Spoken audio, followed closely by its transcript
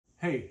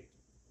hey,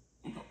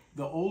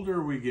 the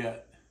older we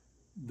get,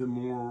 the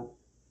more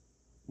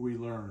we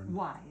learn.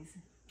 Wise.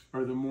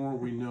 Or the more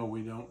we know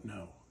we don't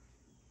know.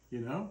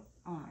 You know?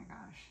 Oh my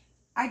gosh.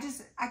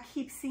 I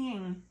keep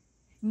seeing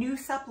new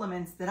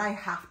supplements that I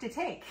have to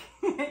take.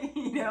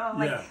 You know, I'm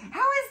like, how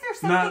is there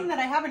something that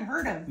I haven't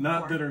heard of before?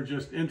 Not that are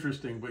just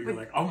interesting, but you're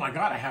like, oh my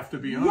God, I have to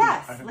be on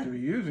yes, I have to be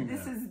using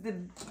this that. This is the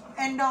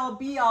end all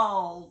be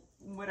all,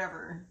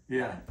 whatever.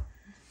 Yeah.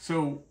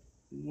 So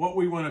what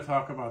we want to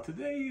talk about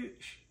today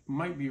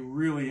might be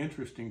really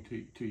interesting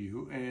to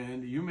you,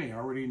 and you may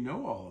already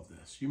know all of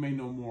this. You may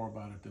know more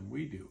about it than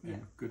we do,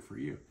 and good for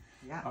you.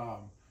 Yeah.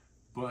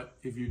 But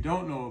if you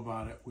don't know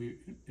about it, we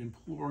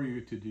implore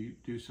you to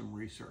do some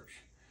research,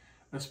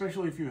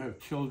 especially if you have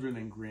children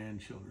and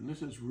grandchildren.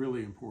 This is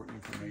really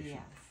important information.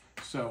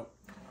 Yes. So,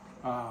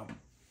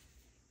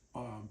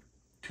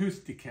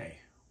 tooth decay.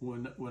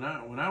 When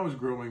I was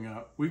growing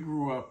up, we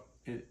grew up,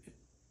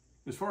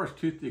 as far as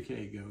tooth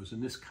decay goes,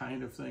 and this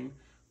kind of thing,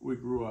 we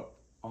grew up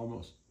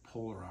almost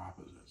polar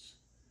opposites.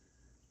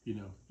 You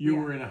know, you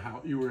were in a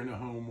house, you were in a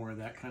home where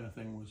that kind of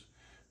thing was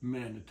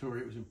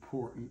mandatory. It was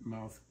important.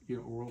 Mouth,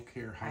 oral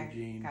care,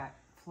 hygiene. I got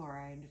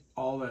fluoride.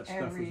 All that stuff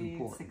was every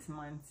important. 6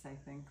 months, I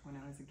think, when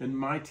I was a kid. And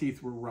my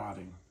teeth were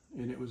rotting,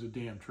 and it was a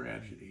damn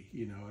tragedy.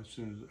 You know, as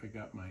soon as I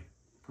got my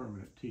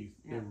permanent teeth,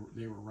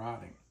 they were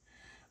rotting.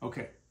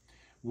 Okay,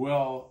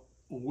 well,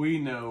 we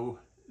know,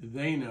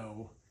 they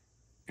know,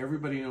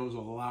 everybody knows a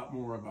lot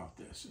more about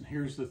this. And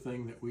here's the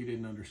thing that we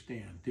didn't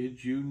understand.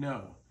 Did you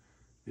know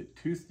that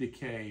tooth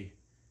decay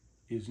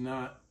is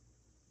not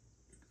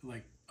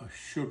like a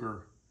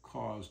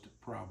sugar-caused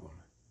problem?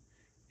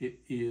 It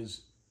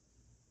is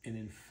an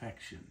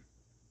infection.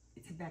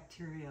 It's a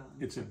bacterial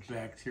infection. It's a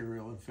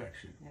bacterial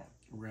infection. Yeah.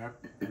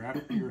 Wrap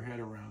your head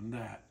around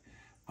that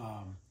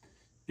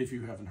if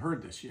you haven't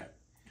heard this yet.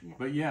 Yeah.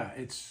 But yeah,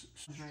 it's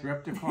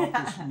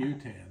streptococcus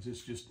mutans.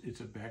 It's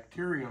a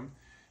bacterium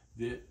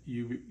that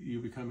you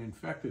become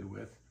infected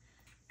with,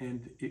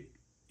 and it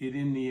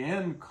in the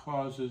end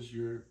causes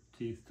your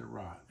teeth to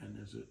rot. And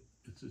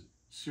it's a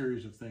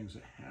series of things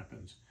that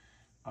happens.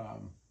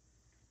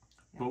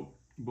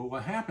 But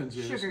what happens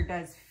is sugar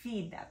does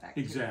feed that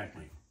bacteria.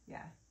 Exactly.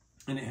 Yeah.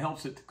 And it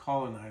helps it to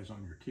colonize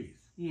on your teeth.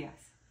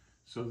 Yes.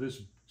 So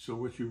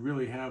what you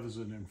really have is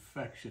an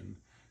infection.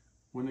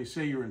 When they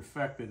say you're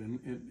infected,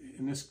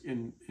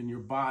 in your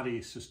body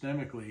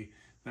systemically,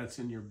 that's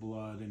in your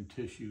blood and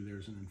tissue.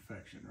 There's an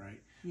infection,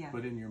 right? Yeah.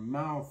 But in your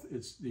mouth,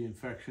 the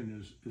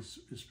infection is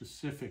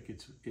specific.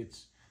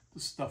 It's the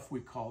stuff we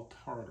call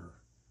tartar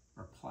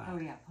or plaque. Oh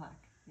yeah,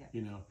 plaque. Yeah.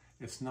 You know,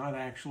 it's not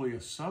actually a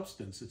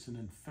substance. It's an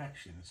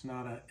infection. It's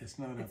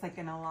like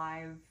an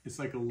alive. It's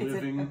like a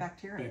living a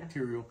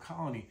bacterial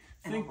colony.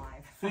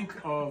 Alive. think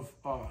of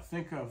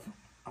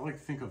I like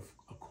to think of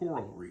a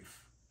coral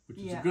reef, which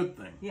is a good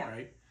thing,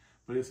 right?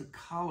 But it's a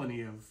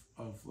colony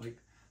of like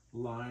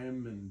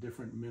lime and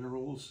different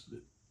minerals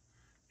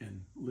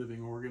and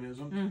living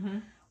organisms. Mm-hmm.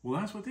 Well,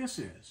 that's what this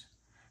is.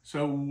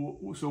 So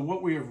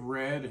what we have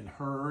read and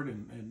heard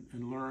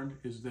and learned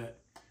is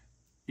that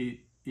it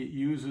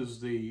uses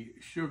the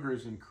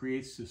sugars and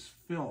creates this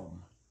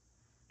film.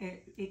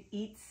 It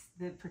eats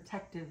the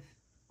protective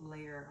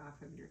layer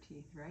off of your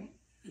teeth, right?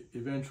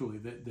 Eventually,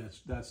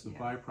 that's the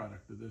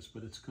byproduct of this,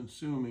 but it's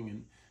consuming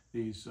in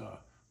these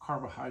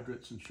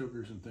carbohydrates and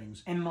sugars and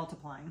things. And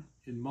multiplying.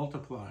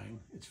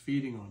 It's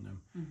feeding on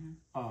them.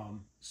 Mm-hmm.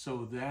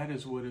 So that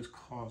is what is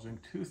causing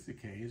tooth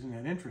decay. Isn't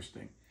that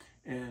interesting?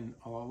 And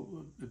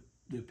all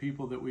the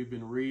people that we've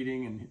been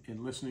reading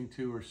and listening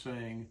to are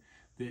saying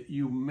that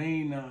you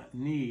may not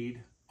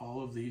need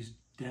all of these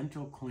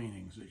dental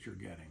cleanings that you're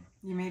getting.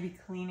 You may be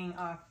cleaning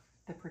off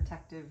the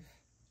protective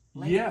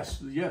layer.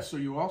 Yes. So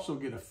you also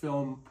get a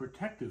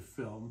protective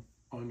film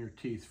on your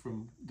teeth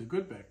from the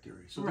good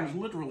bacteria. So there's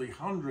literally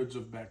hundreds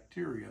of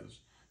bacterium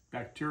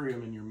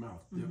in your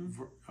mouth,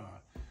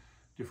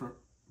 different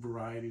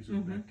varieties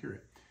of bacteria.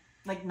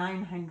 Like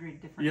 900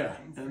 different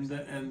kinds.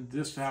 And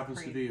this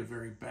happens to be a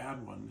very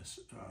bad one, this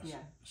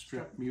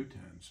strep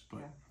mutans.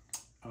 But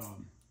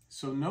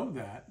so know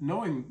that.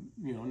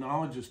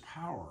 Knowledge is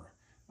power.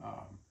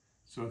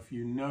 So if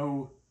you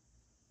know,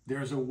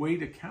 there's a way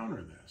to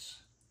counter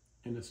this.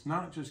 And it's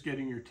not just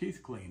getting your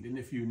teeth cleaned. And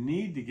if you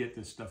need to get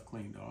this stuff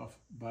cleaned off,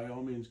 by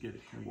all means get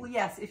it cleaned. Well,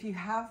 yes, if you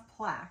have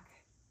plaque,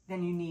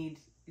 then you need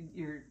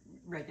your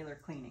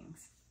regular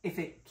cleanings if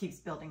it keeps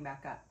building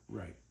back up.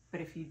 Right. But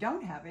if you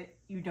don't have it,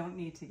 you don't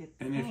need to get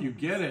the And if you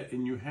get it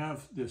and you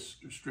have this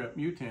strep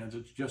mutans,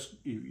 it's just,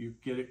 you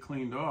get it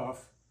cleaned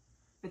off,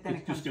 but then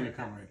it's just going to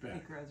come right back.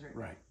 It grows right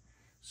back.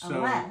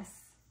 So,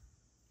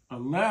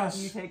 unless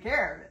you take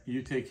care of it.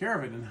 You take care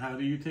of it. And how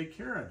do you take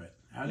care of it?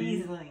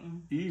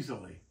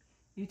 Easily.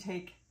 You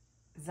take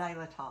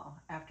Xylitol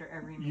after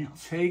every meal. You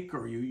take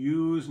or you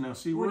use. Now,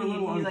 see, we're a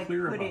little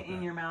unclear about that. You put it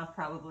in your mouth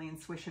probably and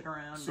swish it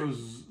around. So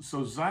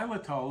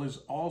xylitol is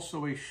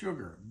also a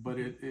sugar, but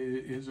it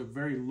is a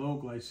very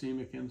low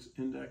glycemic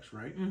index,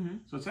 right? Mm-hmm.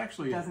 So it's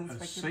actually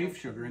a safe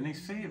sugar, and they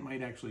say it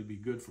might actually be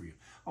good for you.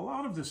 A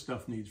lot of this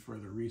stuff needs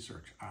further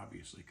research,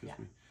 obviously, because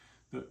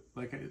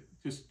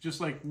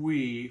just like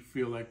we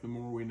feel like the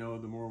more we know,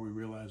 the more we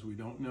realize we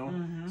don't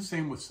know.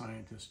 Same with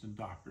scientists and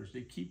doctors.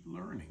 They keep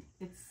learning.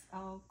 It's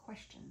all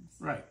questions.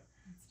 Right.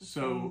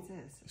 So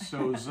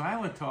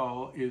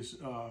xylitol is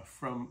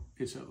from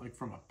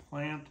a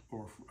plant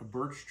or a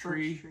birch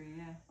tree. Birch tree,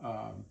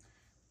 yeah.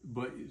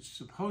 But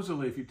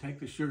supposedly, if you take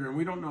the sugar, and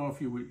we don't know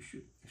if you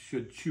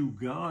should chew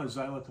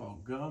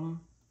xylitol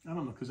gum. I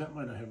don't know, because that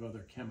might have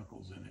other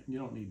chemicals in it. You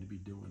don't need to be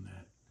doing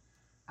that.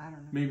 I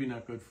don't know. Maybe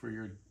not good for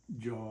your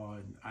jaw.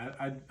 And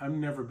I've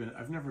never been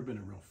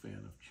a real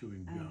fan of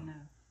chewing gum. I don't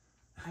know.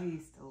 I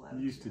used to love. You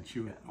used to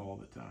chew it all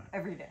the time.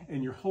 Every day.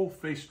 And your whole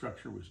face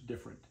structure was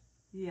different.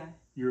 Yeah.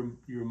 Your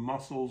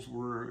muscles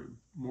were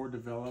more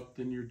developed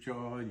than your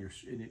jaw, and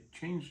it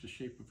changed the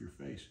shape of your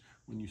face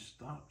when you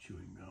stopped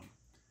chewing gum.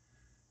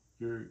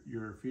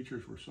 Your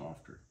features were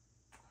softer.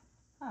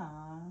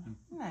 Aw,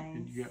 nice.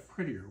 And you got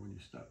prettier when you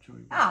stopped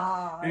chewing gum.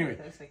 Aw, anyway,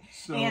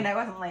 so, and I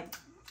wasn't like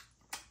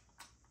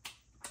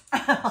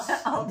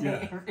all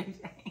day, every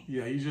day.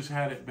 Yeah, you just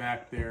had it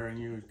back there, and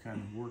you would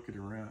kind of work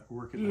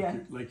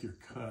it like your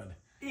cud.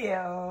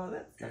 Ew,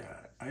 that's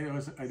I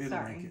didn't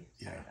like it.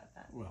 Sorry about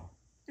that. Well,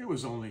 it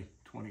was only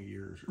 20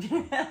 years or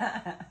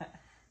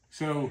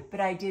so. But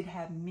I did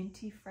have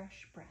minty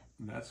fresh breath.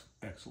 That's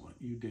excellent.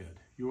 You did.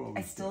 You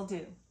always. I still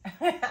do.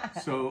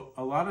 So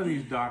a lot of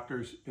these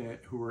doctors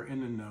who are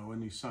in the know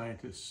and these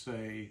scientists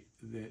say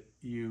that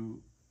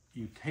you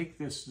take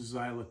this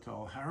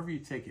xylitol, however you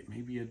take it,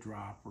 maybe a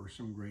drop or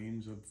some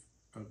grains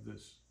of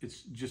this.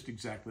 It's just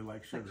exactly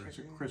like sugar. It's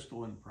a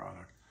crystalline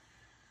product.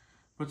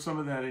 Put some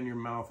of that in your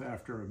mouth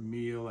after a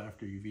meal,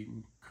 after you've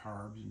eaten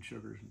carbs and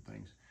sugars and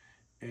things,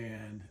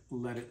 and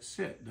let it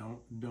sit.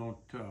 Don't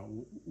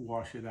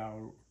wash it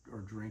out or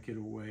drink it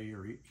away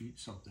or eat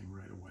something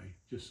right away.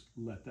 Just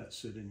let that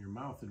sit in your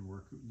mouth and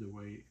work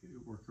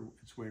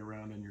its way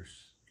around in your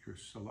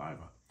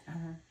saliva.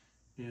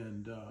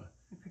 And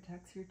it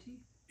protects your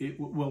teeth.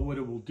 What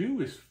it will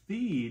do is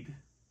feed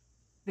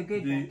the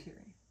good bacteria.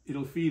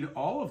 It'll feed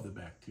all of the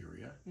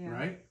bacteria,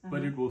 right?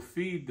 But it will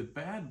feed the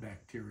bad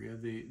bacteria,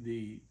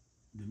 the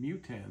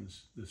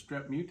mutans, the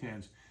strep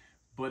mutans,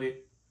 but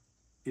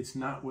it's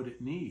not what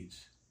it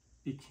needs.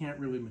 It can't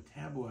really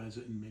metabolize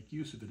it and make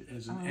use of it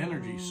as an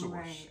energy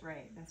source.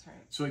 Right, that's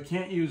right. So it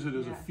can't use it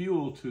as a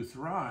fuel to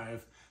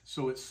thrive,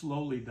 so it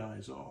slowly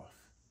dies off.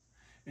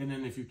 And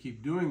then if you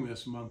keep doing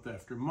this month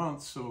after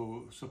month,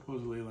 so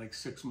supposedly like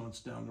 6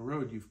 months down the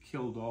road, you've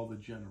killed all the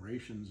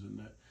generations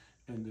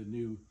and the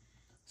new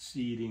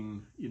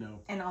seeding,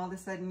 And all of a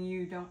sudden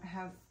you don't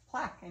have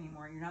plaque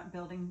anymore. You're not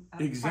building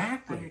up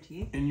exactly plaque on your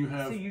teeth. And you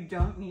have, so you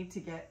don't need to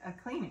get a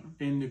cleaning.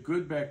 And the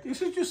good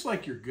this is just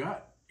like your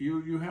gut.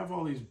 You have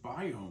all these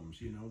biomes,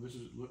 This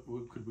is,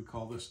 what could we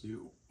call this, the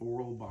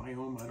oral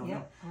biome? I don't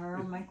know.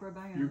 Oral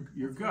microbiome.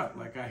 Your gut,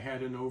 like I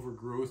had an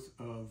overgrowth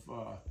of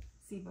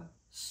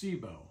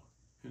SIBO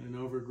and an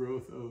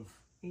overgrowth of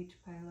H.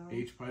 pylori.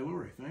 H.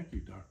 pylori. Thank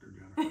you, Dr.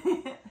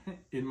 Jennifer.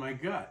 In my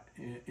gut,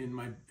 in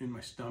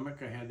my stomach,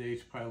 I had the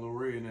H.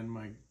 pylori, and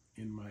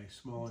in my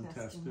small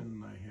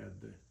intestine, I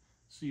had the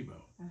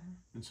SIBO.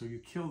 And so you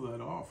kill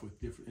that off with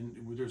different.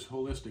 And there's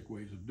holistic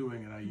ways of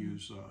doing it. I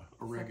use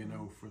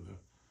oregano for the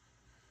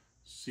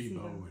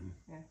SIBO, and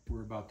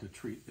we're about to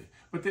treat it.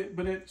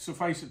 But it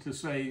suffice it to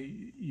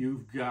say,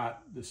 you've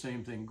got the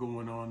same thing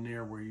going on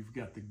there, where you've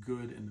got the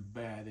good and the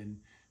bad, and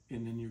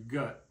in your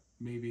gut,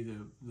 maybe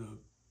the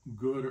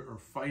good are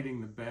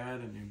fighting the bad,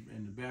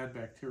 and the bad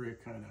bacteria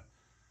kind of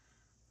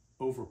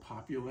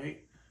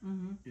overpopulate,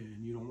 and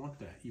you don't want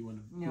that. You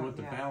want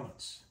the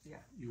balance. Yeah,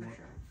 you want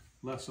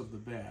less of the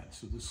bad.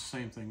 So this is the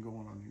same thing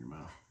going on in your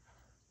mouth.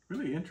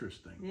 Really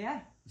interesting. Yeah,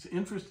 it's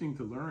interesting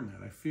to learn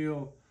that. I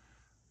feel,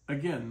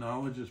 again,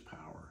 knowledge is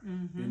power,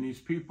 and these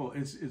people,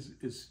 it's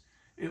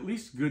at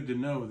least good to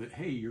know that,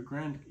 hey,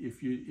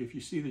 if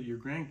you see that your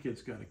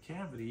grandkid's got a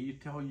cavity, you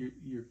tell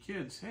your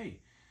kids, hey,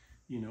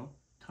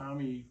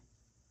 Tommy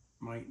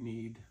might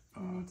need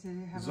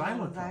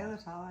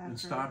xylitol and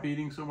stop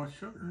eating so much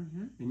sugar.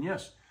 And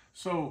yes,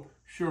 so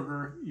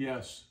sugar,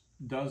 yes,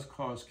 does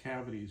cause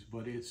cavities,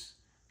 but it's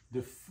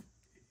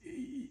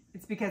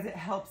because it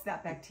helps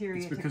that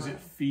bacteria. It's because it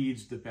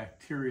feeds the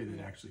bacteria that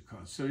actually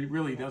causes. So it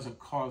really doesn't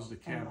cause the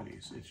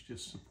cavities. It's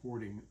just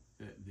supporting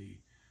the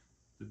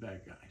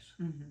bad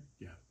guys.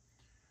 Yeah.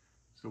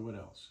 So what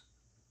else?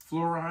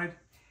 Fluoride.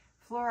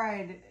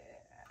 Fluoride.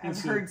 I've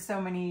heard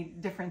so many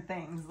different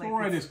things.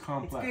 Fluoride is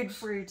complex. It's good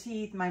for your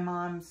teeth. My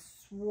mom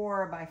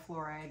swore by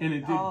fluoride. And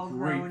it did all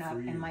great grown up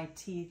for you. in my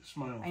teeth.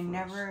 Smile I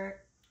never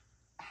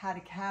had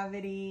a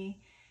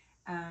cavity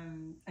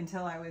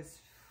until I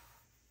was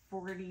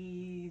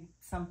 40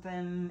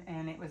 something,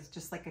 and it was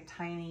just like a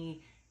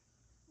tiny.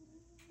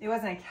 It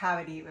wasn't a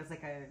cavity. It was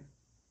like a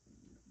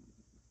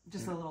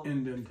little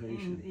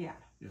indentation. Yeah.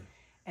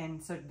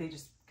 And so they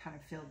just kind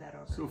of filled that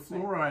over. So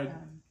fluoride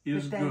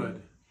is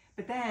good.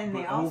 But then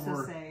they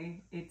also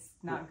say it's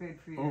not good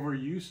for your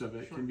overuse of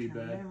it can be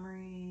bad.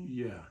 Memory.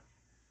 Yeah.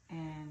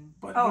 And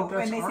but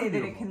and they say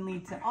that it can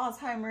lead to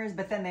Alzheimer's,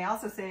 but then they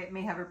also say it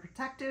may have a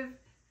protective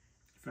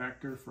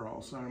factor for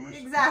Alzheimer's.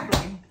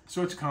 Exactly.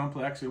 So it's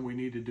complex, and we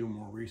need to do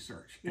more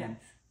research. Yes. And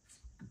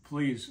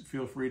please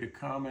feel free to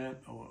comment,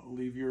 or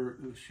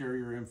share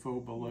your info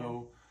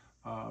below,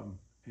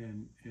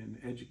 and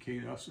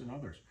educate us and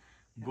others.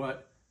 Yeah.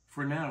 But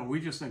for now, we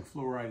just think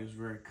fluoride is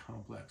very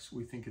complex.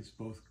 We think it's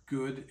both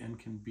good and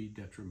can be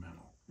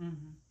detrimental.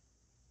 Mm-hmm.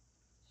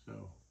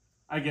 So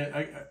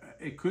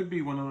it could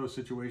be one of those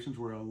situations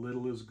where a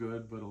little is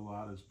good, but a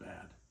lot is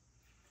bad.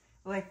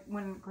 Like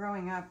when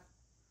growing up,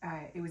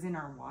 it was in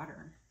our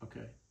water.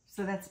 Okay.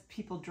 So that's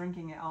people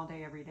drinking it all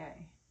day, every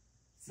day.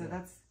 So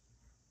that's,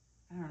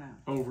 I don't know.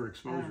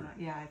 Overexposure. I don't know.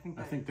 Yeah, I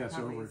think that's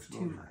overexposure.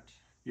 Too much.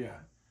 Yeah.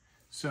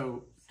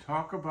 So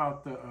talk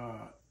about the,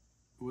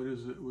 what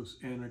is it, was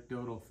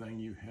anecdotal thing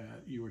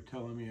you were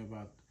telling me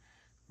about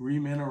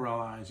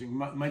re-mineralizing.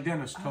 My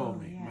dentist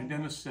told me. My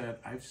dentist said,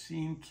 I've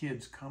seen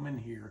kids come in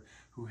here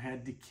who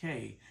had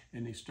decay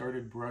and they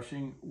started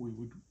brushing. We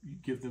would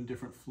give them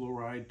different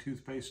fluoride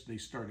toothpaste. They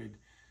started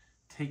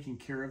taking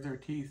care of their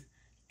teeth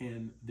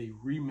and they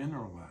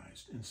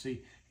re-mineralized. And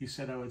see, he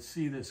said, I would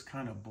see this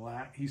kind of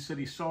black. He said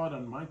he saw it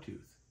on my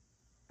tooth.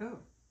 Oh.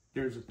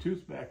 There's a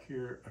tooth back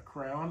here, a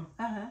crown,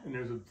 and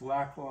there's a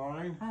black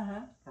line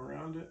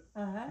around it.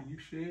 Can you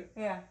see it?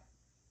 Yeah.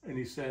 And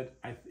he said,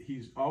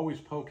 he's always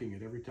poking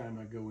it every time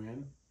I go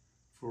in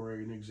for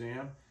an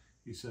exam.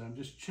 He said, I'm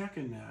just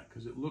checking that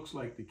because it looks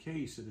like decay.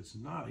 He said, it's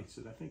not. He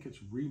said, I think it's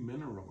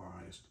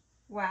re-mineralized.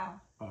 Wow.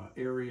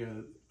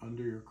 Area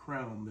under your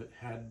crown that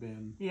had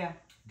been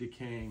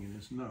decaying and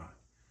is not.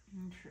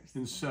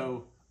 Interesting. And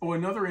so,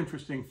 another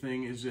interesting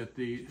thing is that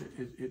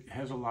it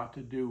has a lot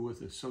to do with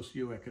the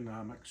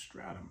socioeconomic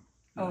stratum.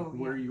 Like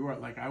where you are.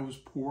 Like I was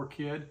poor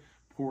kids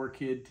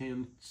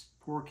tend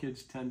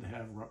to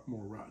have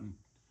more rotten.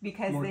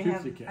 Because more they tooth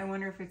have, decay. I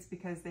wonder if it's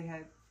because they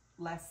had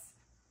less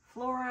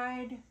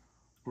fluoride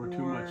or too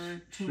much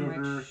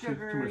sugar, too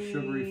much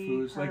sugary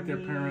foods, like their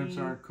parents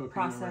aren't cooking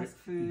processed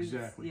foods.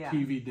 Exactly.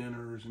 TV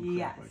dinners and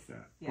crap like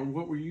that. Yeah. Well,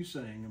 what were you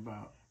saying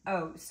about?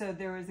 Oh, so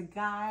there was a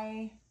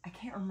guy, I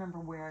can't remember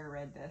where I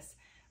read this,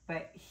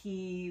 but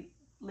he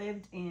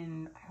lived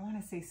in, I want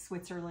to say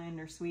Switzerland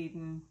or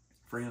Sweden.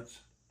 France.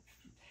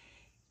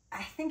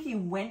 I think he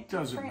went to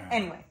France. Matter.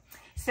 Anyway,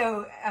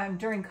 so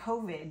during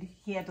COVID,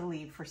 he had to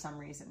leave for some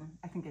reason.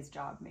 I think his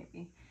job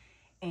maybe.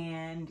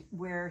 And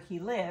where he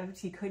lived,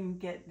 he couldn't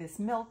get this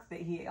milk that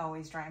he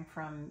always drank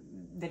from,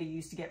 that he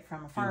used to get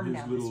from a farm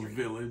down the street. In his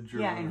little village?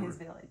 In his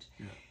village.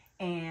 Yeah.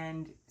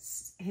 And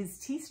his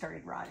teeth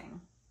started rotting.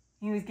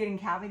 He was getting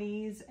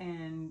cavities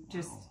and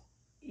just... Wow.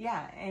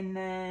 Yeah, and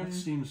then... That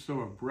seems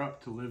so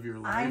abrupt to live your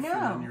life. I know.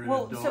 And then you're an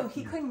adult. So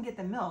he couldn't get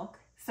the milk,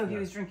 so he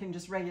was drinking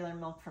just regular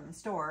milk from the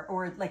store,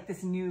 or like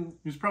this new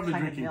he was probably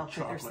kind drinking of milk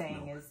that they're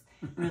saying is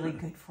really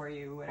good for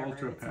you, whatever.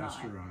 Ultra it's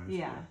pasteurized.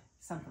 Yeah,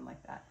 something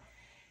like that.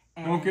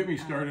 And, don't get me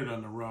started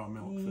on the raw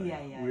milk thing. Yeah.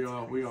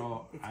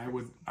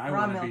 I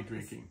want to be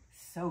drinking.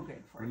 So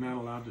good for you. We're not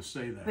allowed to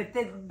say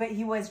that. But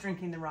he was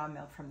drinking the raw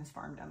milk from this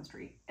farm down the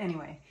street.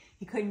 Anyway,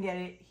 he couldn't get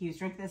it. He was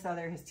drinking this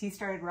other. His teeth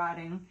started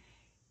rotting.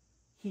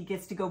 He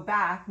gets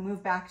to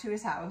move back to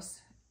his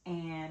house,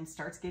 and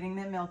starts getting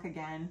that milk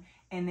again.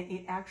 And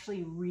it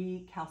actually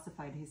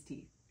recalcified his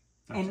teeth.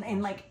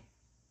 And like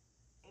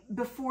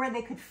before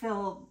they could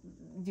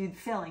do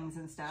fillings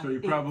and stuff. So he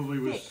probably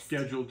was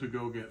scheduled to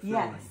go get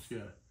fillings. Yes.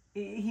 Yeah.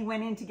 He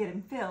went in to get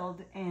them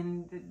filled,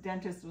 and the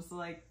dentist was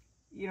like,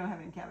 "You don't have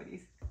any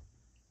cavities."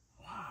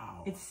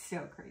 Wow. It's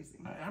so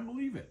crazy. I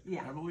believe it.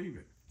 Yeah. I believe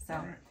it.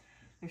 So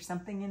there's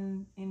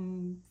something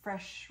in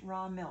fresh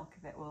raw milk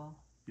that will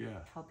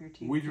help your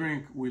teeth.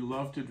 We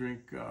love to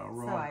drink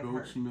raw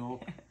goat's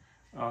milk.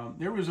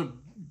 There was a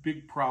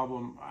big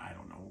problem, I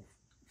don't know,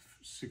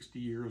 60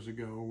 years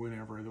ago or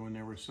whenever, when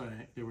they were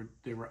saying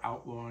they were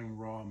outlawing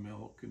raw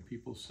milk, and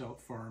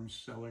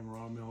farms selling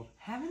raw milk.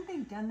 Haven't they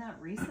done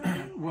that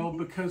recently? Well,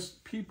 because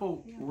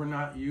people were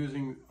not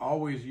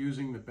always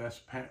using the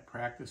best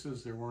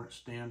practices. There weren't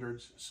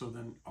standards. So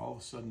then all of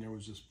a sudden there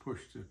was this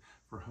push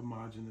for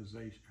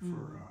homogenization,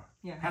 for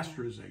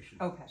pasteurization.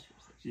 Oh,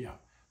 pasteurization. Yeah.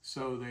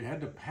 So they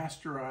had to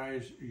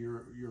pasteurize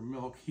your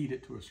milk, heat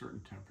it to a certain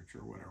temperature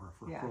or whatever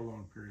for a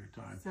prolonged period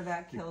of time. So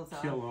that kill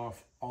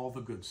off all the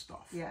good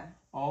stuff. Yeah.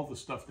 All the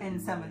stuff that and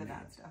some of the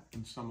bad stuff.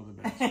 And some of the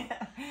bad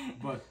stuff.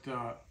 But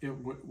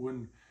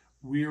when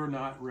we're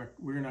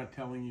not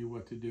telling you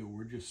what to do.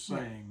 We're just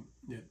saying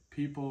that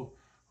people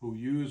who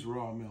use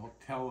raw milk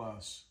tell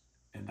us,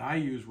 and I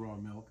use raw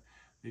milk.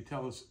 They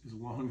tell us as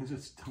long as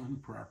it's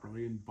done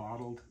properly and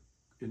bottled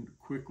and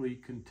quickly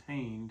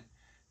contained,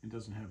 and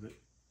doesn't have the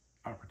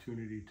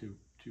opportunity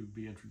to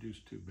be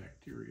introduced to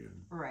bacteria,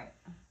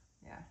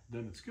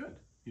 then it's good.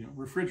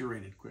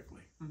 Refrigerated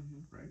quickly,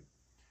 right?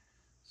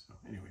 So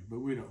anyway, but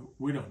we don't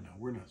know.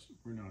 We're not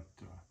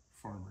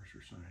farmers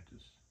or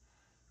scientists.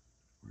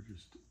 We're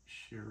just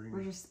sharing.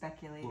 We're just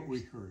speculators. What we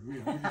heard. We're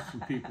just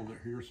some people that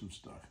hear some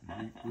stuff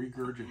and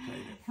regurgitate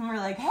it. And we're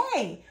like,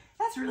 hey,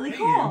 that's really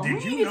cool. Did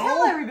we you need know? to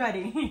tell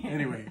everybody.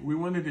 Anyway, we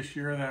wanted to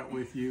share that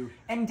with you.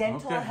 And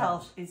dental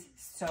health is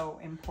so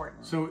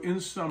important. So in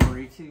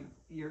summary, to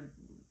your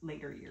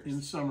later years.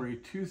 In summary,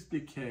 tooth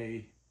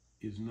decay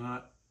is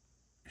not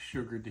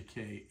sugar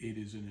decay. It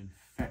is an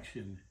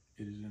infection.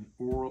 It is an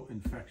oral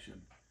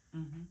infection.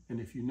 And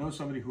if you know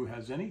somebody who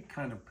has any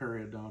kind of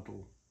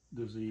periodontal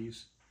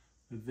disease,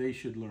 they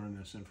should learn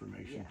this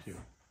information too.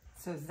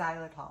 So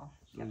xylitol.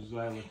 So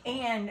xylitol.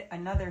 And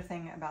another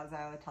thing about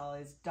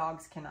xylitol is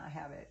dogs cannot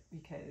have it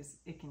because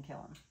it can kill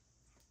them.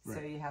 Right.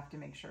 So you have to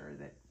make sure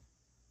that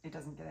it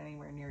doesn't get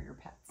anywhere near your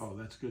pets. Oh,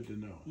 that's good to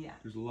know. Yeah.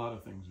 There's a lot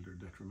of things that are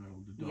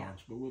detrimental to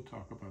dogs, but we'll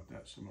talk about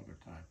that some other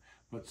time.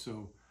 But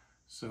so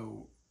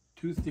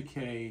tooth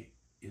decay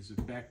is a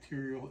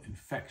bacterial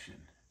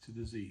infection. It's a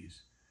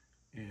disease.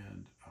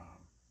 And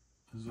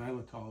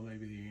xylitol may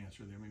be the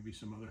answer. There may be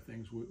some other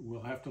things.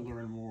 We'll have to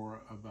learn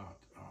more about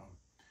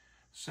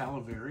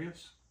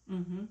salivarius.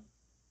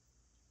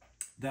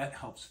 That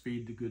helps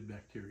feed the good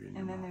bacteria in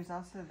your mouth. And then there's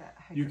also that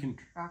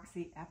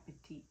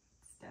hydroxyapatite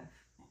stuff.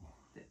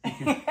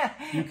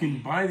 You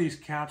can buy these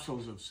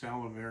capsules of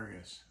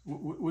salivarius.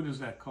 What is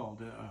that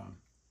called?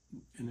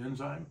 An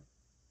enzyme?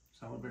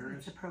 Salivarius?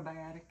 It's a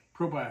probiotic.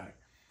 Probiotic.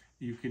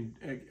 You can.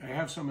 I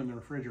have some in the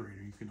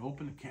refrigerator. You can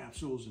open the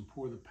capsules and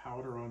pour the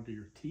powder onto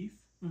your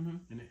teeth,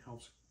 and it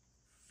helps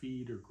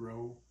feed or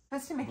grow.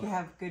 That's to make you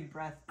have good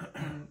breath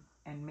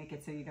and make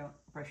it so you don't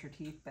brush your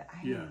teeth. But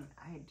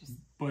I just.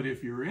 But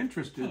if you're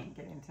interested, can't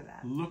get into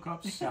that. Look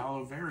up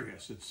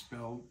salivarius. It's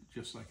spelled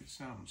just like it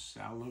sounds,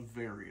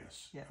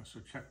 salivarius. Yeah. So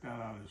check that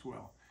out as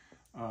well.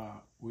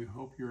 We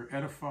hope you're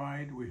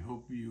edified. We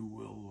hope you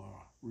will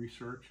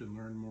research and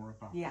learn more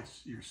about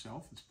this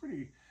yourself. It's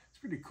pretty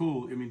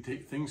cool. I mean,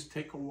 things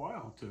take a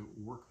while to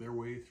work their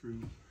way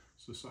through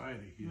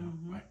society. You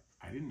know,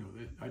 I didn't know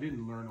that. I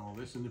didn't learn all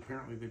this, and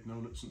apparently they've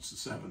known it since the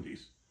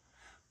 70s.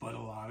 But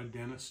a lot of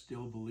dentists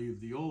still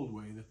believe the old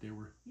way that they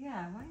were.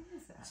 Yeah, why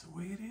is that? That's the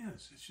way it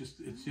is. It's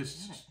just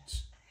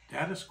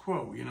status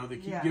quo. You know, they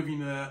keep giving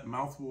you that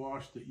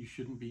mouthwash that you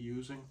shouldn't be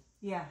using.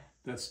 Yeah.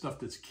 That stuff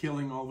that's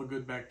killing all the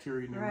good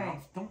bacteria in your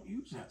mouth. Don't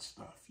use that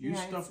stuff. Use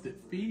stuff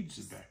that feeds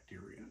the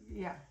bacteria.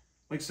 Yeah.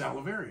 Like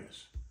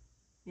salivarius.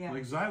 Yeah.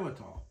 Like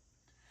xylitol.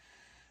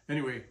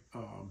 Anyway,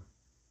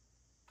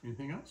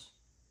 anything else?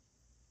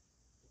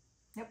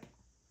 Nope.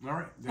 All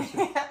right, that's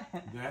it.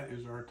 That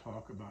is our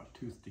talk about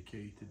tooth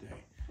decay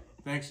today.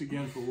 Thanks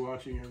again for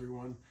watching,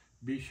 everyone.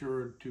 Be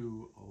sure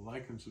to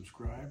like and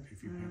subscribe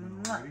if you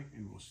haven't already,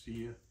 and we'll see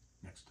you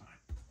next time.